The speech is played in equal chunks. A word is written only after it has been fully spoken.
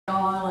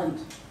island.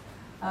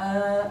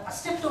 I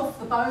stepped off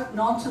the boat and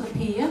onto the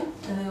pier.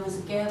 There was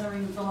a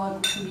gathering of the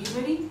local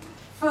community.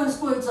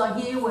 First words I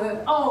hear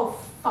were, "Oh,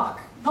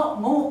 fuck,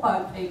 not more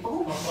boat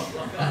people."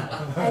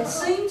 It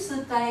seems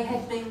that they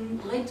had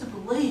been led to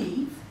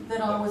believe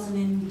that I was an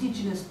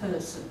Indigenous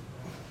person,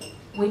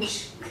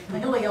 which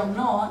clearly I'm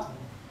not.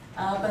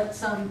 But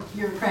some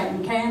bureaucrat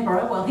in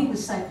Canberra, well, he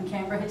was safe in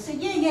Canberra, had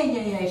said,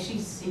 yeah,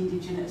 she's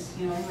Indigenous,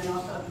 you know, when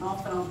I've gotten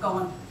off and I've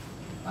gone,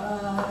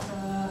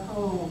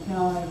 oh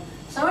no.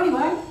 So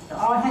anyway,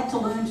 I had to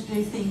learn to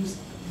do things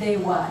their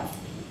way.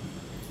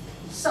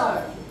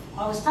 So,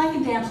 I was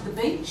taken down to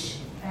the beach,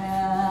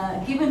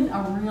 given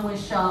a really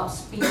sharp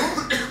spear,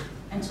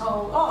 and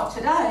told, oh,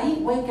 today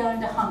we're going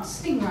to hunt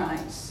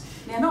stingrays.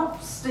 Now,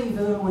 not Steve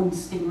Irwin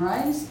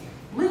stingrays,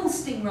 little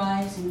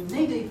stingrays in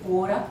knee-deep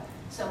water.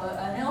 So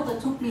an elder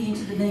took me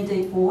into the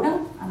knee-deep water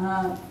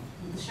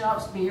with the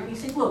sharp spear. He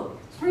said, look,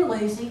 it's real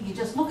easy. You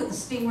just look at the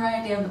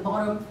stingray down the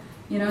bottom,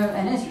 you know,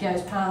 and as he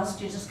goes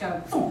past, you just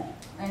go, boom,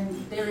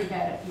 and there he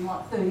had it in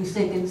like 30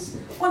 seconds.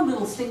 One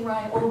little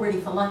stingray, all ready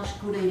for lunch,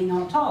 good eating,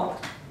 I'm told.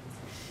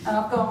 And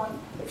I've gone,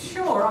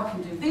 sure, I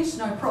can do this,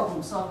 no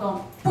problem. So I've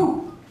gone,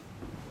 boom,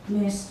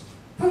 missed,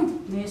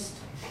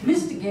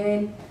 missed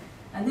again.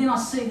 And then I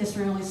see this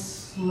really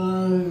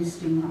slow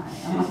stingray.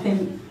 And I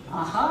think,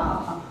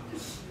 aha,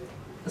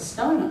 the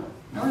stoner.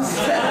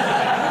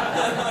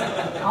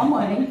 I'm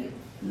waiting.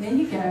 And there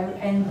you go.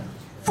 And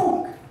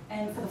thunk.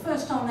 And for the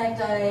first time that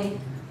day,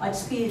 I'd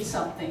speared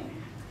something.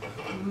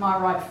 My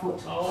right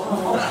foot.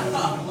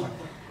 Oh.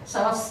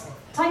 So I've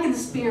taken the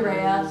spear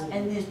out,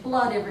 and there's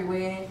blood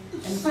everywhere.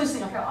 And the first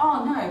thing I go,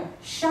 oh no,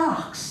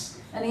 sharks.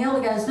 And the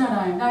elder goes,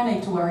 no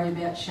need to worry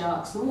about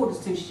sharks. The water's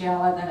too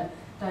shallow. They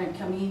don't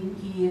come in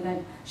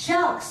here.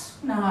 Sharks,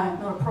 no,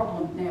 not a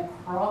problem. Now,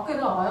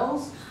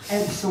 crocodiles,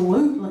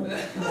 absolutely.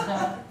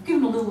 Give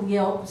them a little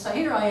yelp. So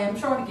here I am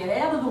trying to get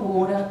out of the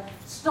water,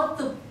 stop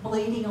the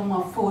bleeding on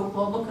my foot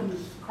while looking at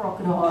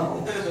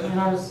crocodiles. You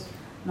know, it's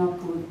not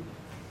good.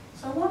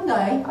 So one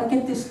day, I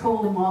get this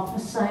call in my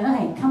office saying,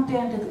 hey, come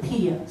down to the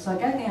pier. So I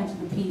go down to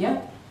the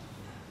pier,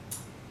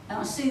 and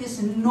I see this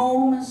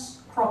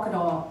enormous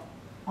crocodile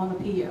on the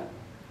pier.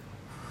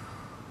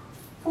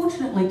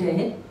 Fortunately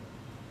dead.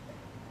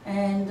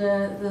 And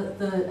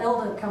the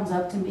elder comes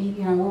up to me,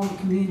 you know, all the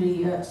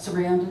community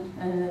surrounded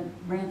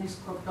around this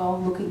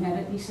crocodile looking at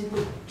it, and he said,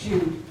 look,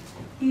 Jude,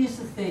 here's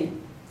the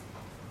thing.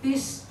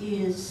 This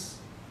is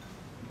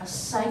a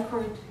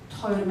sacred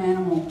totem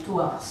animal to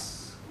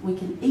us. We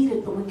can eat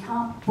it, but we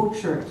can't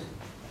butcher it.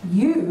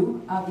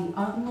 You are the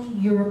only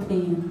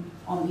European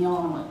on the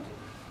island.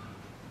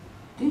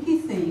 Do you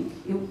think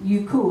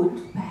you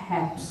could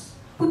perhaps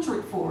butcher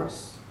it for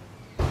us?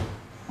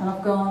 And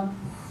I've gone,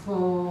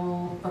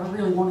 oh, but I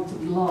really want it to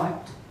be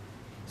liked.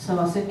 So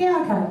I said,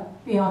 yeah,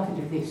 okay, yeah, I can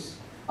do this.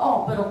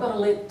 Oh, but I've got to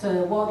let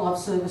Wildlife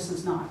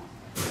Services know.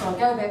 So I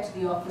go back to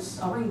the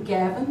office, I ring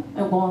Gavin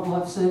at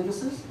Wildlife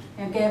Services.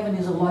 Now Gavin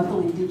is a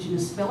local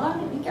Indigenous fellow,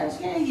 and he goes,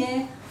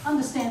 yeah,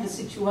 understand the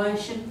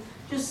situation.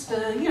 Just,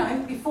 you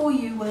know, before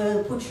you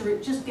butcher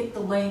it, just get the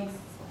length,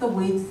 the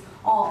width,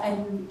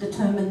 and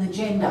determine the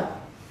gender.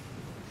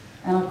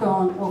 And I've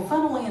gone, well,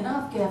 funnily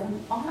enough,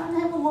 Gavin, I don't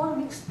have a lot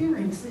of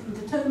experience in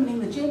determining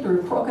the gender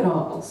of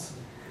crocodiles.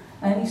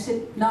 And he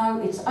said,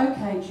 no, it's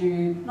okay,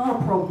 Jude,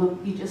 not a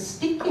problem. You just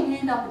stick your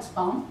hand up its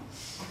bum,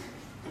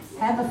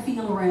 have a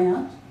feel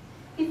around.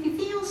 If you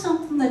feel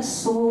something that's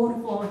sort of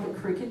like a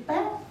cricket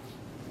bat,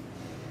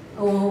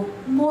 or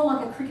more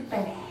like a cricket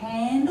bat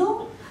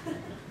handle,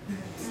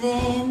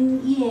 then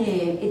yeah,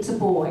 it's a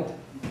boy.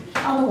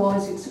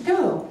 Otherwise, it's a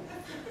girl.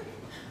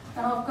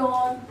 And I've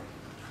gone,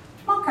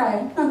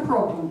 okay, no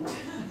problem.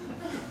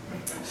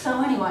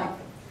 So anyway,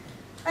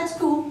 that's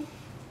cool.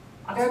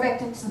 I go back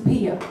to the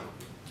pier.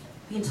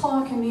 The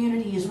entire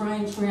community is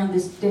ranged around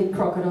this dead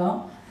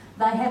crocodile.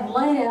 They have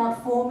laid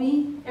out for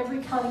me every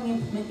cutting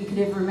implement you could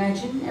ever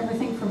imagine,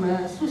 everything from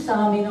a Swiss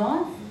Army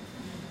knife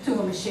to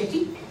a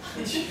machete.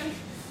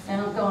 And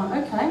I've gone,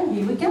 okay,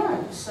 here we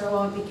go. So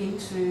I begin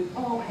to,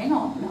 oh, hang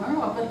on, no,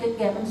 I've got to get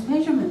Gavin's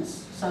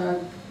measurements.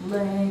 So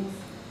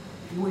length,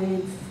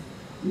 width,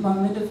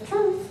 moment of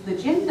truth, the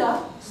gender.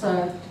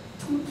 So,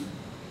 and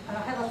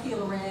I have a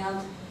feel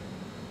around,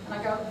 and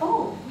I go,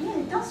 oh, yeah,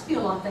 it does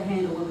feel like the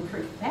handle of a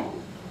cricket bat.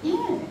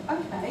 Yeah,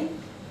 okay.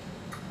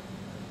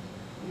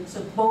 It's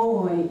a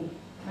boy.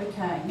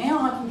 Okay,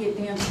 now I can get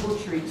down to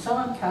butchering. So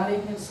I'm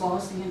cutting and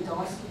slicing and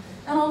dicing.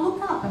 And I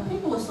look up and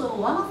people are sort of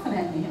laughing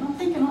at me. And I'm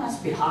thinking, oh, that's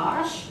a bit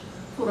harsh.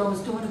 Thought I was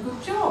doing a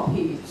good job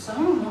here. So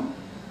I'm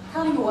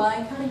cutting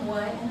away,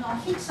 and I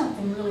hit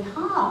something really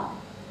hard.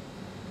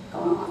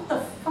 Going, what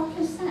the fuck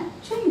is that?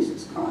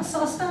 Jesus Christ.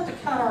 So I start to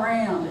cut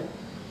around it.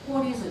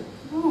 What is it?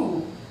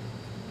 Oh.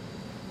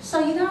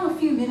 So you know, a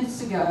few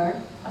minutes ago,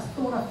 I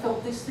thought I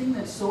felt this thing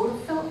that sort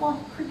of felt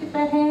like a cricket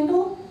bat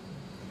handle.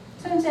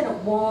 Turns out it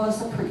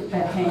was a cricket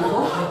bat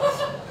handle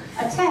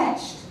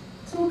attached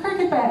to a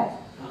cricket bat.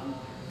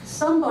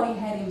 Somebody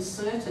had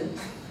inserted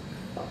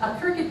a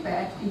cricket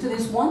bat into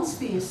this once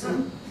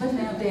fearsome but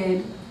now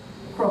dead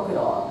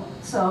crocodile.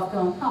 So I've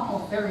gone,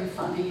 oh, very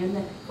funny. And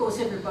then, of course,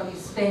 everybody's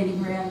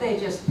standing around. They're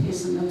just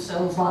pissing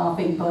themselves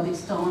laughing by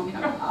this time. You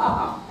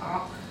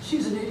know,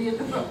 she's an idiot.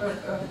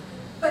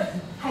 But,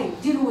 hey,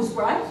 dinner was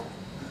great.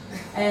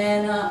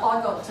 And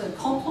I got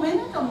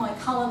complimented on my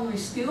culinary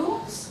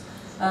skills.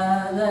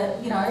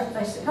 That, you know,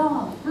 they said,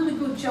 oh, really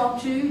good job,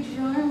 Jude, you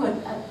know.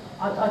 And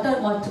I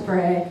don't like to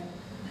brag.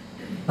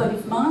 But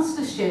if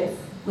MasterChef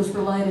was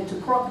related to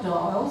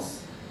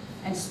crocodiles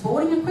and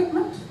sporting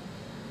equipment,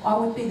 I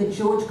would be the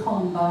George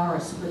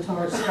Columbaris of the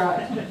Torres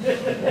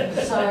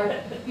Strait. So,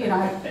 you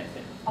know,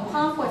 I'm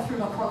halfway through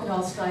my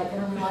crocodile steak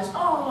and I realise,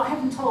 oh, I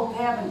haven't told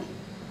Gavin.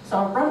 So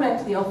I run back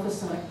to the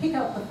office and I pick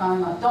up the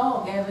phone, I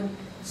dial Gavin.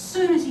 As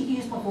soon as he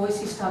hears my voice,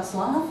 he starts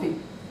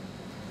laughing.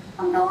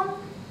 I'm going,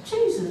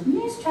 Jesus,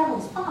 news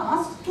travels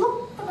fast.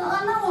 Look, but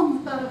I know I'm a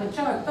bit of a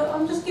joke, but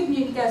I'm just giving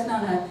you, he goes,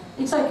 no,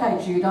 it's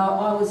okay, Jude.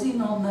 I was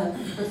in on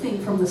the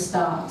thing from the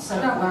start, so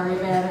don't worry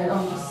about it.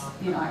 I'm just,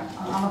 you know,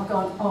 I've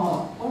gone,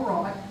 oh,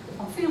 all right.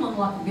 I'm feeling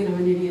like a bit of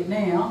an idiot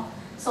now.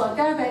 So I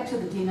go back to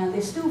the dinner.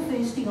 They're still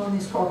feasting on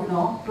this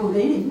crocodile. Good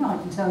eating, I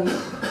can tell you.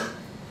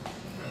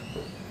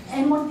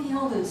 And one of the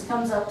elders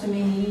comes up to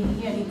me,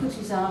 he puts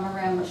his arm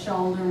around my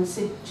shoulder and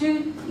said,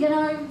 Jude, you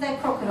know,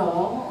 that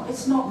crocodile,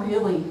 it's not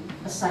really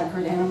a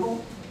sacred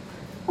animal.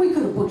 We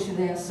could have butchered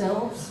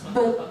ourselves,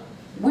 but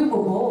we were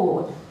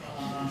bored.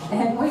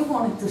 And we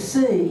wanted to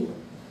see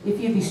if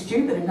you'd be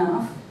stupid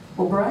enough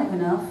or brave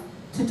enough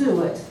to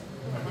do it.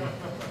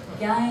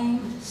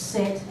 Game,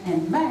 set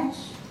and match,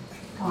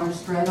 Torres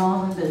Strait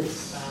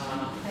Islanders.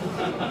 Thank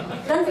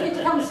you. Don't forget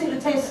to come and see the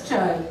test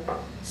show,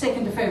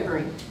 2nd of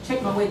February.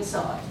 Check my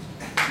website.